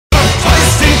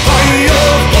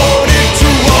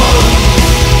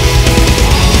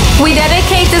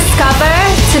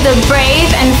the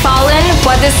brave and fallen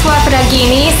Władysław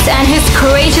Raginis and his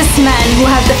courageous men who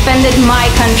have defended my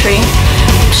country.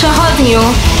 Przechodniu,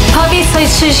 powiedz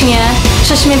ojczyźnie,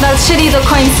 żeśmy walczyli do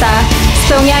końca,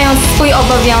 spełniając swój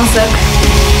obowiązek.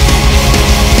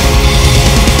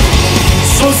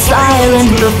 So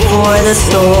silent before the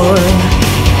storm,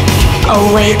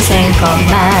 awaiting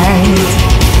command.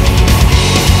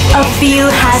 A few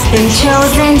has been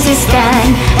chosen to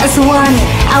stand as one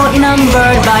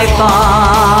outnumbered by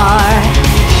far.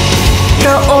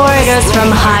 The orders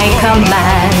from high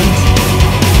command: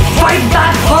 fight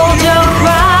back, hold your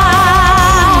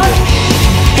ground.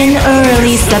 In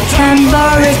early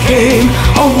September it came,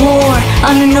 a war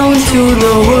unknown to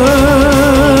the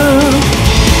world.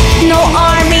 No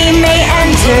army may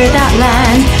enter that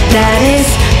land that is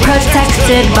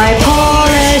protected by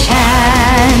Polish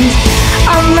hand.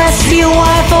 Unless you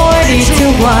are 40 to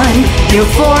 1, your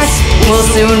force will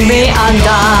soon be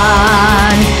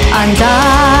undone,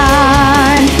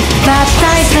 undone.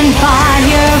 Baptized in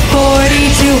fire,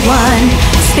 40 to 1,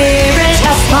 spirit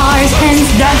of Spartans,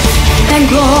 death and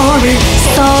glory.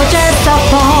 Soldiers of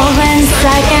Poland,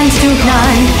 second to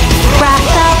none.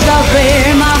 Wrapped up the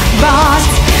Wehrmacht brought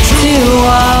to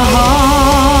a halt.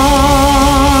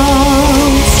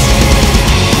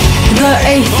 The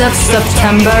 8th of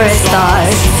September it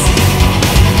starts,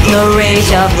 the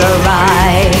rage of the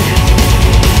Reich.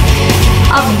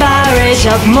 A barrage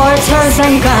of mortars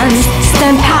and guns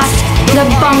stand past the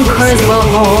bunkers will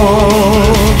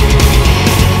hold.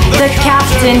 The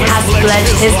captain has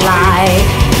pledged his life.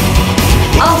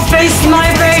 I'll face my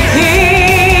fate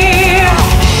here.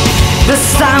 The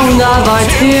sound of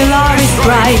artillery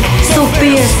strike, so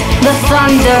fierce the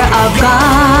thunder of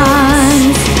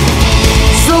guns.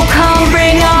 So come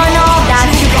bring on all that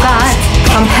you've got.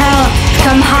 Come hell,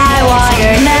 come high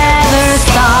water, never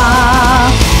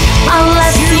stop.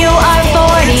 Unless you are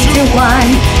 40 to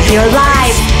 1, your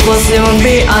life will soon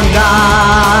be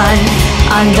undone,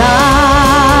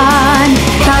 undone.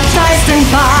 Baptized in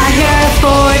fire,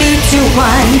 40 to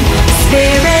 1,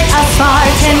 spirit of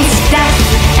Spartans, death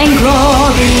and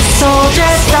glory.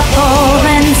 Soldiers of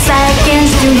Poland, second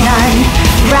to none.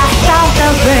 Wrapped out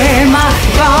the Wehrmacht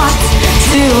brought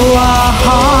to a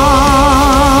halt.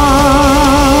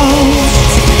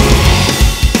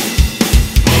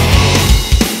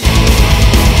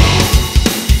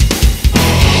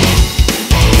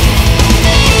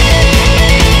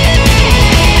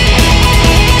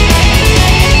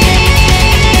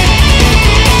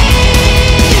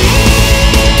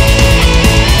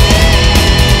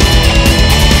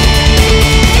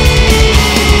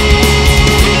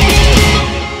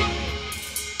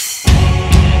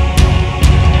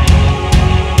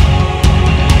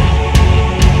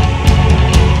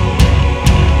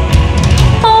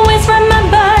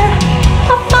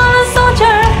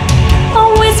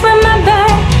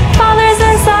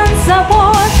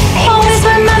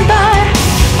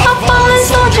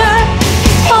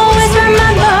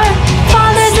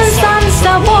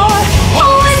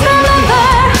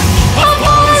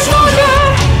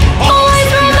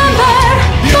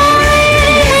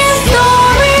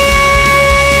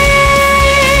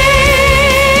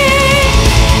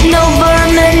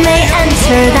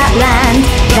 That land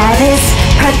that is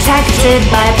protected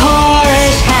by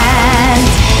Polish hand.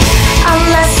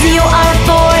 Unless you are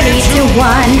 40 to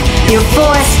 1, your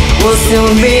force will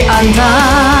soon be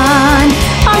undone,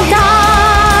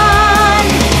 undone.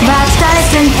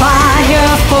 Baptized in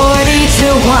fire, 40 to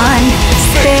 1,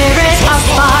 spirit of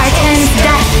Spartans,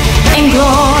 death and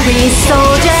glory.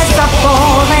 Soldiers of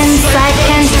Poland,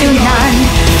 second to none.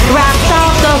 Wrapped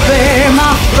out the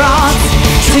Wehrmacht brought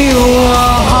to a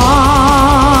halt.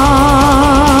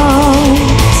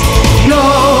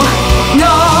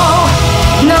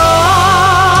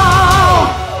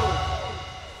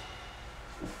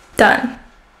 Done.